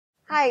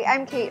Hi,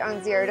 I'm Kate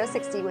on 0 to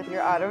 60 with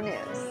your auto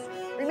news.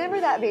 Remember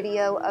that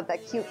video of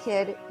that cute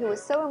kid who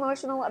was so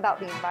emotional about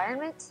the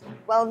environment?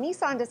 Well,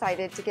 Nissan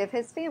decided to give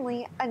his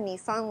family a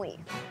Nissan LEAF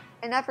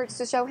in efforts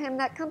to show him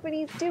that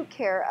companies do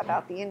care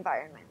about the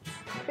environment.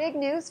 Big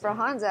news for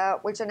Honda,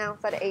 which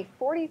announced that a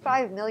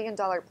 $45 million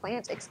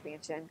plant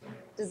expansion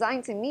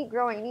designed to meet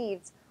growing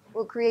needs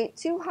will create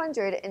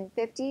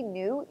 250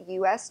 new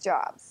U.S.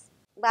 jobs.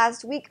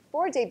 Last week,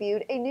 Ford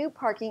debuted a new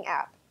parking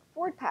app,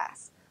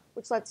 FordPass,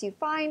 which lets you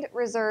find,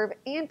 reserve,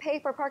 and pay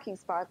for parking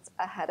spots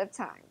ahead of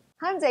time.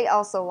 Hyundai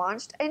also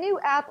launched a new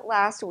app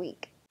last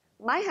week.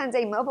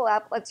 MyHyundai mobile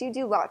app lets you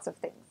do lots of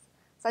things,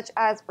 such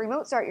as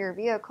remote start your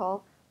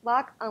vehicle,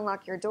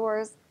 unlock your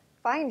doors,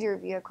 find your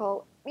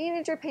vehicle,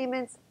 manage your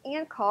payments,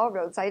 and call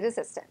roadside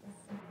assistance.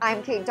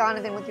 I'm Kate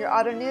Donovan with your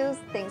auto news.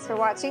 Thanks for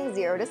watching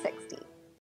 0 to 60.